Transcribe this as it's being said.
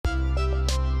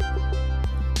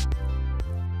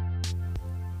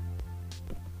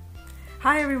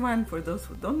Hi everyone, for those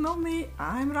who don't know me,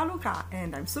 I'm Raluca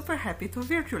and I'm super happy to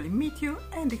virtually meet you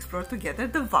and explore together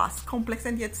the vast, complex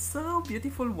and yet so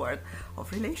beautiful world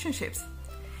of relationships.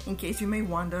 In case you may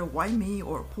wonder why me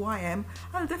or who I am,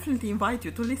 I'll definitely invite you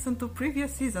to listen to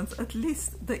previous seasons, at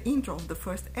least the intro of the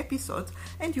first episodes,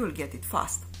 and you'll get it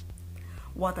fast.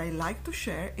 What I like to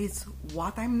share is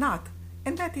what I'm not,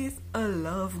 and that is a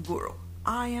love guru.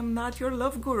 I am not your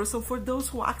love guru, so for those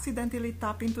who accidentally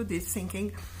tap into this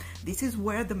thinking, this is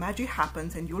where the magic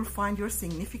happens and you'll find your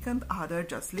significant other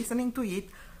just listening to it,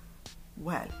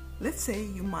 well, let's say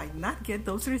you might not get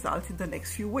those results in the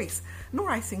next few weeks,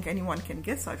 nor I think anyone can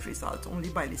get such results only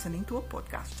by listening to a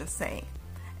podcast, just saying.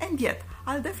 And yet,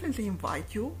 I'll definitely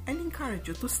invite you and encourage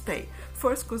you to stay.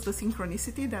 First, because the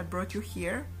synchronicity that brought you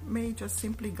here may just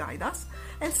simply guide us.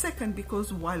 And second,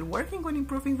 because while working on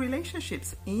improving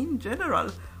relationships in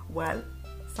general, well,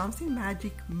 something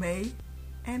magic may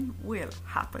and will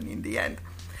happen in the end.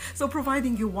 So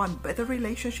providing you want better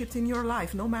relationships in your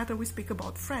life, no matter we speak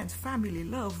about friends, family,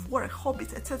 love, work,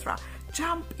 hobbies, etc.,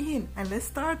 jump in and let's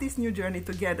start this new journey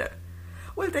together.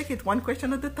 We'll take it one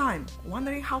question at a time,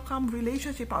 wondering how come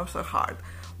relationships are so hard,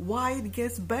 why it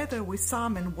gets better with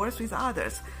some and worse with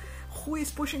others, who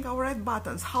is pushing our red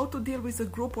buttons, how to deal with a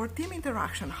group or team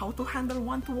interaction, how to handle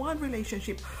one-to-one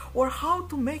relationship, or how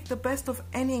to make the best of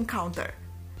any encounter.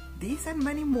 These and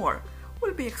many more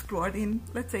will be explored in,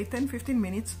 let's say, 10-15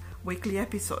 minutes weekly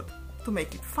episode to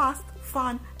make it fast,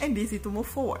 fun, and easy to move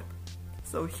forward.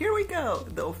 So here we go,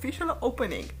 the official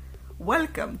opening.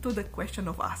 Welcome to The Question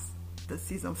of Us, the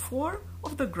season 4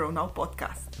 of the Grow Now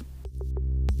podcast.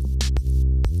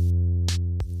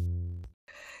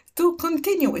 To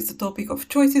continue with the topic of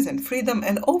choices and freedom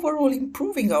and overall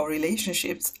improving our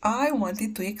relationships, I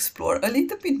wanted to explore a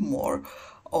little bit more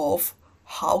of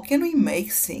how can we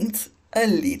make things a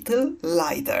little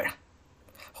lighter.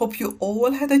 Hope you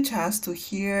all had a chance to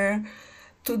hear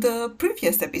to the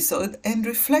previous episode and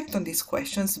reflect on these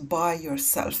questions by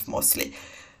yourself mostly.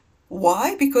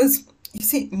 Why? Because you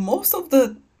see, most of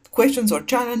the questions or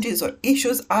challenges or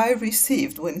issues I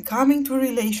received when coming to a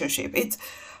relationship, it's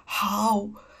how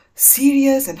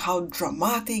serious and how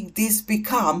dramatic this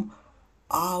become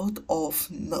out of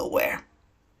nowhere.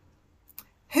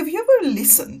 Have you ever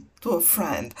listened to a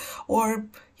friend or,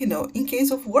 in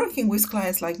case of working with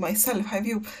clients like myself, have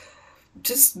you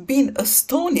just been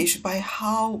astonished by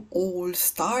how all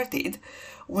started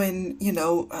when,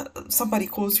 somebody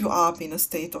calls you up in a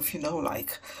state of,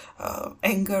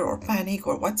 anger or panic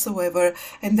or whatsoever,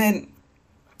 and then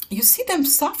you see them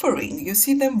suffering, you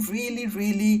see them really,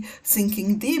 really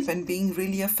sinking deep and being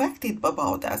really affected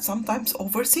about that, sometimes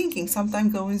overthinking,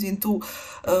 sometimes going into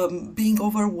being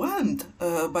overwhelmed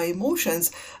by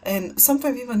emotions, and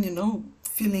sometimes even,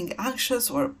 feeling anxious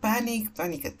or panic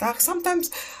attacks, sometimes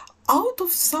out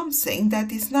of something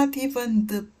that is not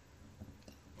even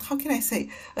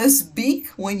as big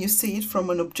when you see it from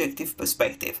an objective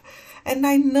perspective. And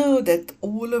I know that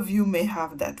all of you may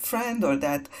have that friend or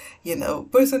that,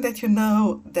 person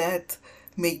that that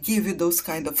may give you those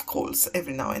kind of calls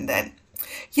every now and then.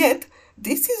 Yet,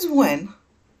 this is when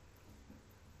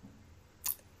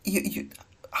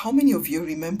how many of you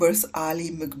remembers Ally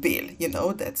McBeal,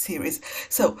 that series?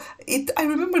 So I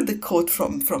remember the quote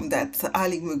from that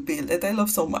Ally McBeal that I love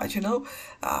so much,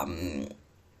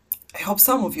 I hope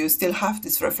some of you still have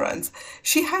this reference.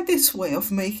 She had this way of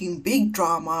making big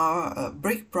drama,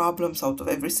 big problems out of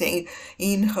everything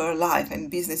in her life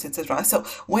and business, etc. So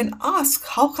when asked,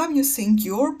 how come you think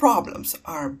your problems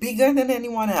are bigger than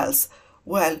anyone else?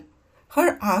 Well,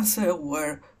 her answer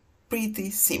were pretty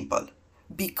simple.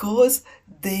 Because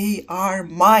they are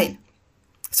mine.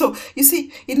 So, you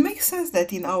see, it makes sense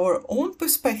that in our own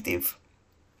perspective,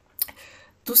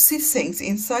 to see things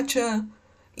in such an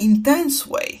intense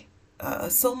way,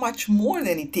 so much more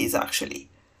than it is actually.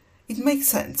 It makes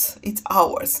sense. It's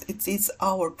ours. It's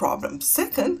our problem.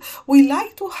 Second, we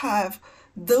like to have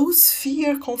those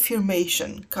fear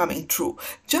confirmation coming true,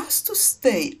 just to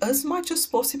stay as much as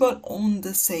possible on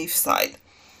the safe side.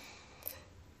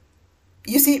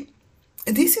 You see,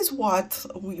 this is what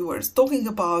we were talking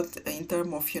about in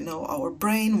terms of, our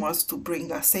brain wants to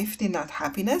bring us safety, not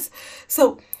happiness.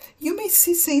 So you may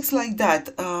see things like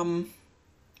that.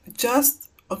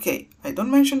 I don't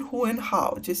mention who and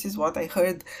how. This is what I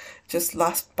heard just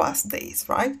past days,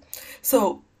 right?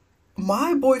 So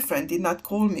my boyfriend did not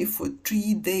call me for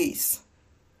 3 days.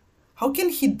 How can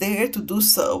he dare to do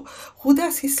so? Who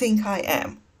does he think I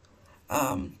am?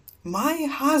 My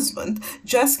husband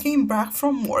just came back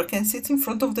from work and sits in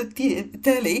front of the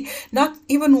telly, not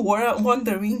even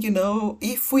wondering,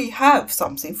 if we have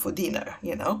something for dinner,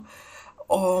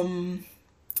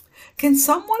 Can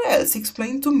someone else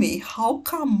explain to me how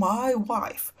come my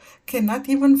wife cannot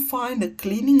even find a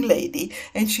cleaning lady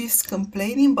and she's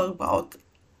complaining about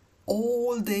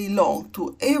all day long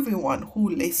to everyone who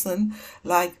listen,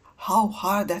 like how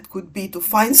hard that could be to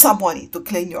find someone to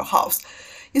clean your house?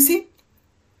 You see,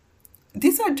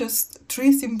 these are just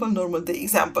three simple normal day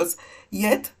examples,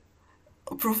 yet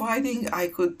providing I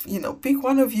could, pick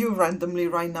one of you randomly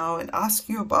right now and ask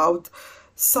you about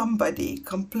somebody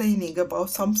complaining about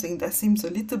something that seems a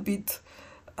little bit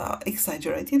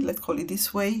exaggerated, let's call it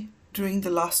this way, during the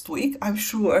last week, I'm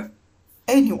sure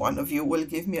any one of you will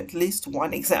give me at least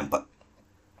one example.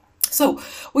 So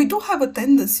we do have a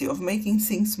tendency of making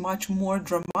things much more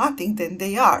dramatic than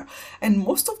they are. And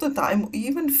most of the time, we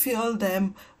even feel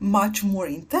them much more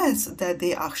intense than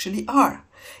they actually are.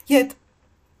 Yet,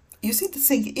 you see the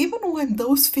thing, even when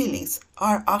those feelings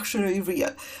are actually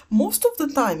real, most of the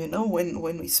time,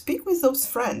 when we speak with those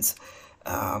friends,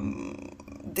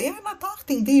 they are not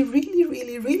acting. They really,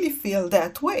 really, really feel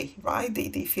that way, right?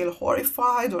 They feel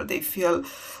horrified, or they feel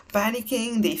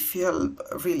panicking. They feel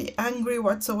really angry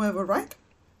whatsoever, right?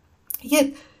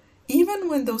 Yet, even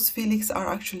when those feelings are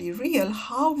actually real,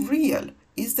 how real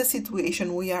is the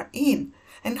situation we are in,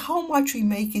 and how much we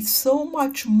make it so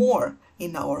much more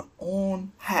in our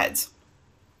own heads.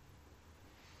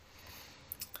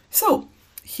 So,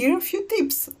 here are a few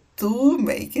tips to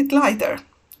make it lighter.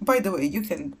 By the way, you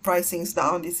can write things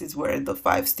down. This is where the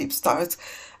 5 steps starts,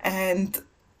 and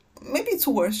maybe it's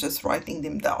worth just writing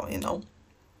them down,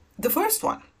 The first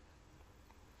one,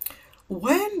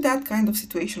 when that kind of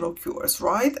situation occurs,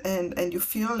 right, and you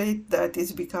feel it that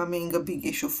is becoming a big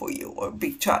issue for you, or a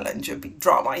big challenge, a big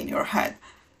drama in your head,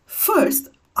 first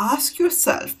ask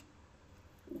yourself,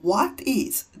 what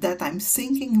is that I'm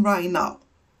thinking right now?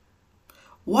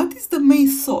 What is the main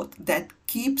thought that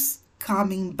keeps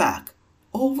coming back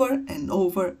over and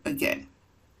over again?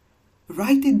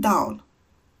 Write it down.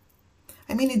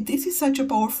 I mean, this is such a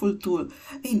powerful tool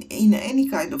in any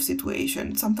kind of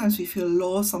situation. Sometimes we feel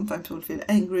lost, sometimes we'll feel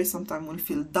angry, sometimes we'll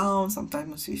feel down,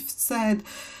 sometimes we'll feel sad.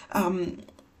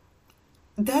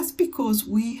 That's because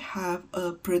we have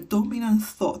a predominant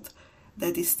thought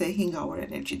that is taking our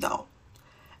energy down.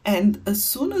 And as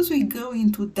soon as we go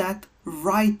into that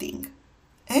writing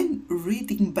and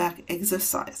reading back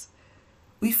exercise,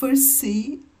 we first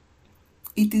see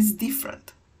it is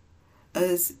different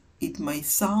as it may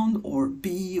sound or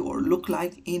be or look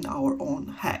like in our own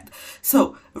head.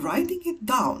 So writing it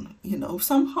down,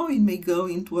 somehow it may go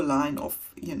into a line of,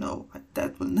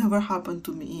 that will never happen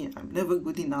to me, I'm never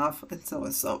good enough, and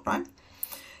so, right?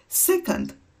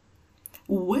 Second,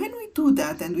 when we do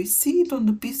that and we see it on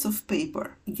the piece of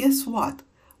paper, guess what?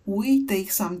 We take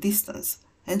some distance,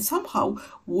 and somehow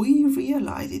we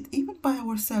realize it, even by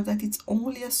ourselves, that it's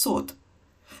only a thought.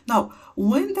 Now,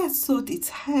 when that thought is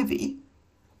heavy,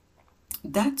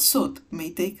 that thought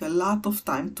may take a lot of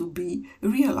time to be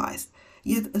realized.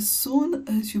 Yet as soon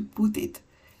as you put it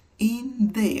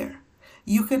in there,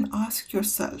 you can ask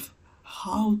yourself,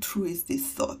 how true is this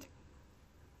thought?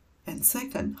 And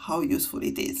second, how useful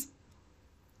it is.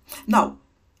 Now,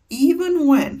 even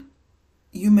when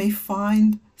you may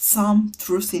find some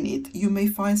truth in it, you may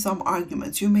find some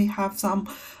arguments, you may have some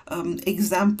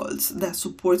examples that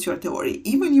support your theory,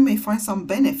 even you may find some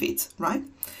benefits, right,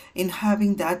 in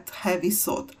having that heavy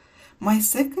thought. My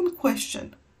second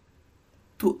question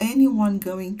to anyone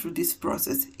going through this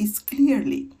process is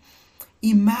clearly,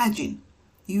 imagine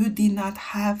you did not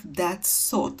have that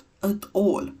thought at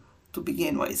all to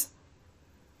begin with.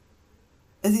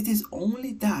 As it is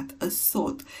only that, a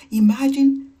thought.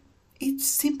 Imagine it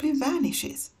simply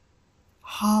vanishes.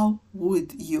 How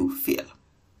would you feel?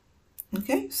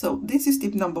 Okay, so this is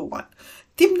tip number 1.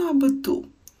 Tip number 2.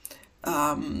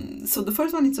 So the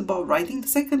first one is about writing. The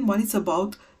second one is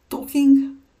about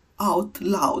talking out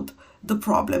loud the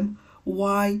problem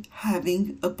while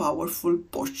having a powerful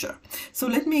posture. So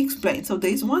let me explain. So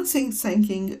there is one thing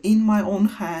thinking in my own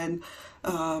head,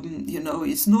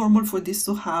 it's normal for this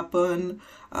to happen.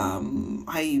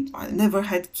 I never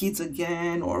had kids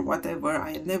again, or whatever.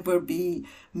 I'll never be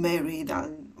married.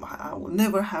 I will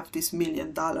never have this $1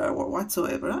 million or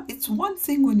whatsoever. It's one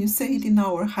thing when you say it in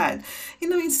our head.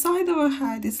 Inside our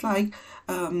head, it's like,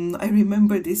 I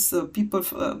remember this people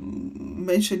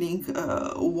mentioning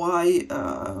why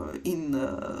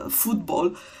in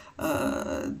football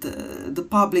the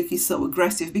public is so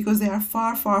aggressive, because they are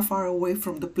far, far, far away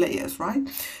from the players, right?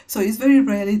 So it's very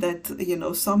rarely that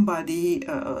somebody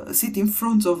sit in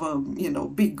front of a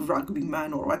big rugby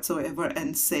man or whatsoever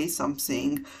and say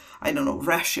something I don't know,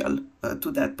 racial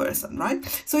to that person, right?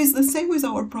 So it's the same with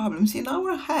our problems. In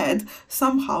our head,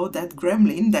 somehow that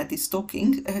gremlin that is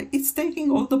talking, it's taking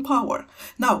all the power.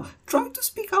 Now, try to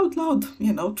speak out loud,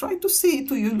 try to see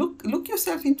to you, look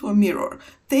yourself into a mirror,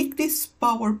 take this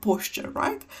power posture,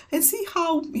 right? And see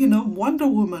how, Wonder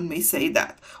Woman may say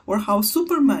that, or how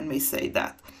Superman may say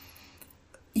that.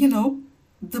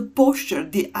 The posture,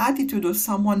 the attitude of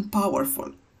someone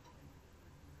powerful.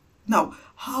 Now,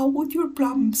 how would your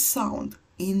problem sound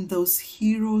in those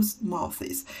heroes'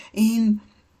 mouths, in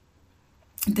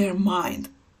their mind?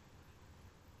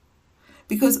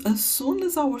 Because as soon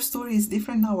as our story is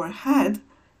different in our head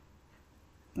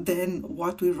than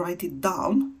what we write it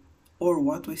down or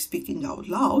what we're speaking out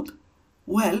loud,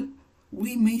 well,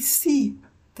 we may see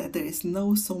that there is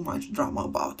no so much drama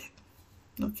about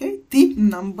it. Okay? Tip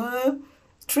number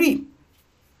 3.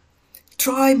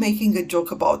 Try making a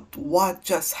joke about what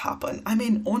just happened. I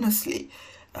mean, honestly,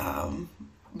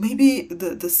 maybe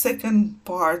the second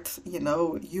part,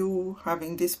 you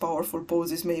having these powerful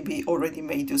poses maybe already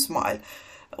made you smile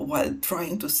while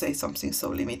trying to say something so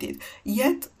limited.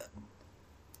 Yet,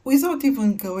 without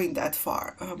even going that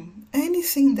far,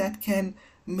 anything that can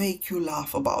make you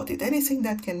laugh about it, anything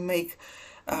that can make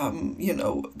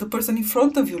the person in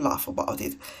front of you laugh about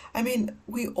it. I mean,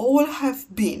 we all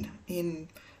have been in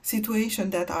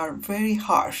situations that are very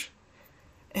harsh.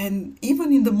 And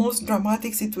even in the most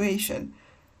dramatic situation,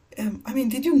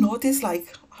 did you notice, I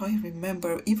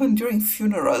remember, even during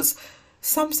funerals,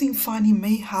 something funny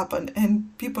may happen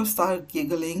and people start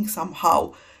giggling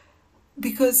somehow.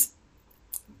 Because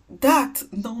that,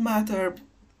 no matter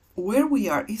where we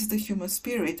are, is the human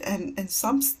spirit, and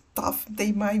some stuff,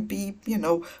 they might be,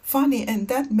 funny, and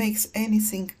that makes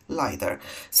anything lighter.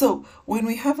 So when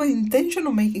we have an intention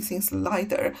of making things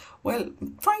lighter, well,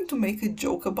 trying to make a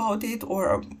joke about it,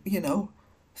 or,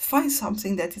 find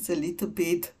something that is a little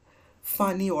bit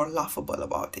funny or laughable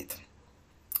about it.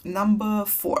 Number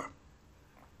 4.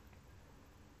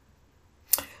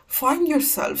 Find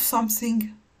yourself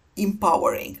something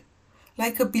empowering,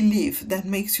 like a belief that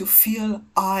makes you feel,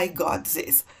 I got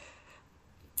this.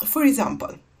 For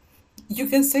example, you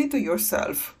can say to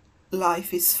yourself,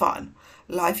 life is fun,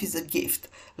 life is a gift,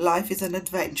 life is an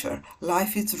adventure,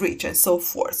 life is rich, and so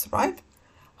forth, right?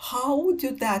 How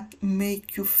would that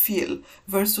make you feel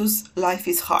versus life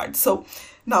is hard? So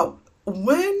now,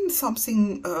 when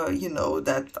something,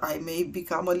 that I may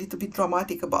become a little bit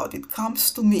dramatic about it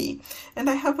comes to me, and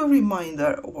I have a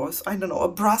reminder, or a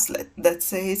bracelet that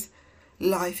says,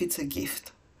 life is a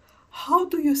gift. How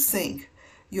do you think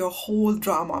your whole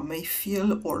drama may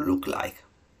feel or look like?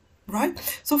 Right?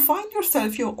 So find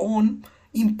yourself your own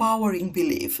empowering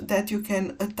belief that you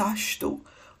can attach to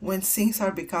when things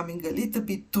are becoming a little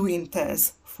bit too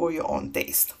intense for your own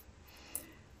taste.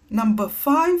 Number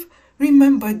 5,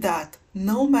 remember that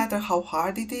no matter how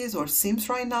hard it is or seems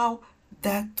right now,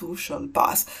 that too shall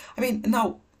pass.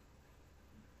 Now,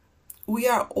 we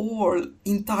are all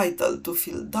entitled to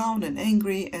feel down and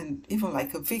angry and even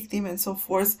like a victim and so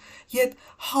forth, yet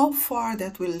how far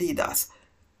that will lead us.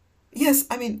 Yes,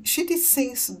 shitty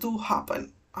things do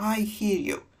happen. I hear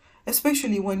you.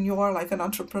 Especially when you are like an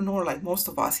entrepreneur, like most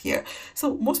of us here.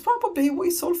 So most probably we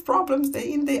solve problems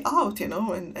day in, day out, and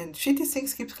shitty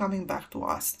things keep coming back to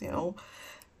us,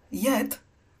 Yet,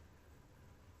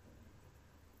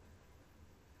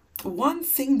 one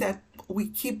thing that we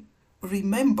keep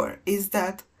remember is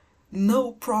that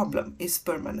no problem is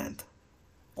permanent.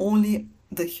 Only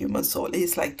the human soul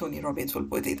is, like Tony Robbins will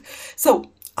put it.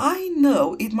 So I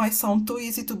know it might sound too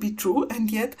easy to be true,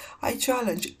 and yet I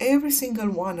challenge every single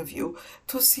one of you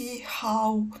to see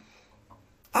how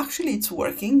actually it's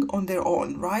working on their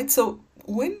own, right? So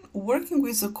when working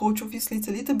with a coach, obviously it's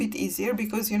a little bit easier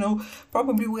because,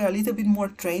 probably we are a little bit more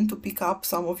trained to pick up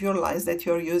some of your lines that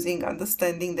you're using,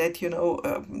 understanding that,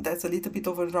 that's a little bit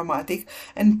over dramatic,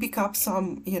 and pick up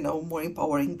some, more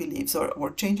empowering beliefs, or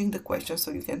changing the question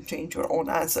so you can change your own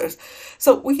answers.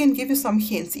 So we can give you some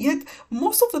hints. Yet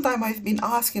most of the time I've been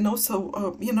asked, I'm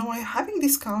having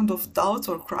this kind of doubts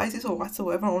or crisis or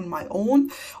whatsoever on my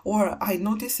own, or I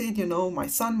notice it, my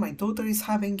son, my daughter is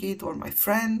having it, or my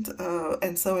friend,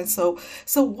 and so.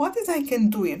 So what is I can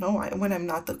do, when I'm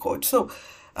not a coach? So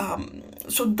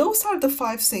those are the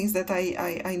 5 things that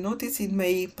I notice it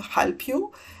may help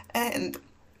you. And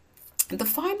the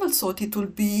final thought, it will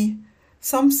be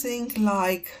something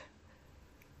like,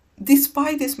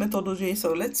 despite this methodology,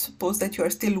 so let's suppose that you are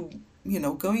still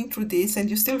going through this and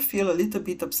you still feel a little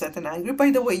bit upset and angry, by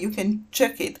the way, you can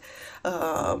check it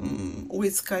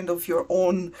with kind of your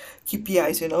own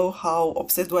KPIs, how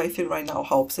upset do I feel right now,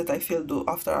 how upset I feel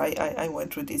after I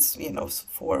went through these,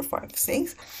 4 or 5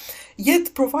 things.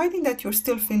 Yet, providing that you're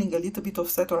still feeling a little bit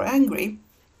upset or angry,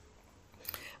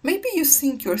 maybe you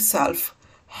think yourself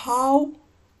how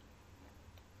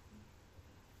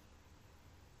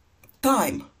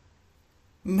time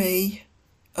may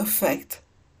affect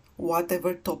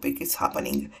whatever topic is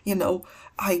happening.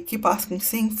 I keep asking,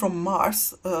 things from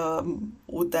Mars,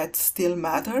 would that still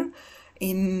matter?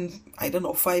 In,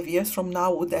 5 years from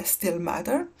now, would that still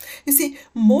matter? You see,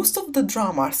 most of the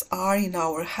dramas are in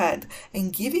our head,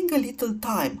 and giving a little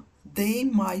time, they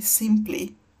might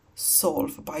simply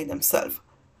solve by themselves.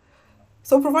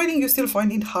 So providing you still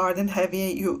find it hard and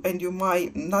heavy, and you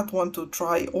might not want to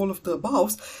try all of the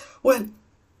above, well,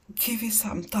 give it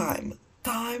some time.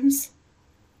 Times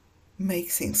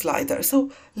make things lighter.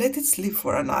 So let it sleep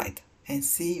for a night and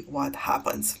see what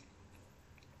happens.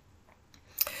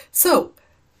 So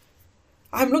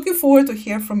I'm looking forward to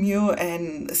hear from you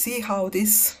and see how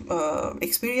this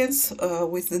experience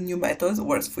with the new method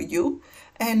works for you.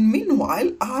 And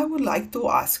meanwhile, I would like to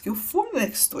ask you for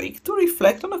next week to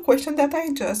reflect on a question that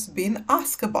I just been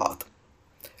asked about.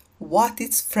 What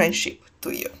is friendship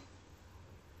to you?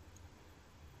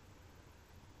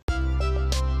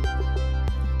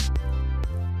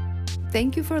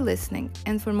 Thank you for listening,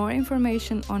 and for more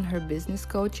information on her business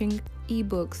coaching,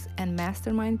 ebooks, and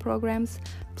mastermind programs,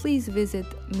 please visit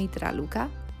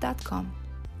mitraluka.com.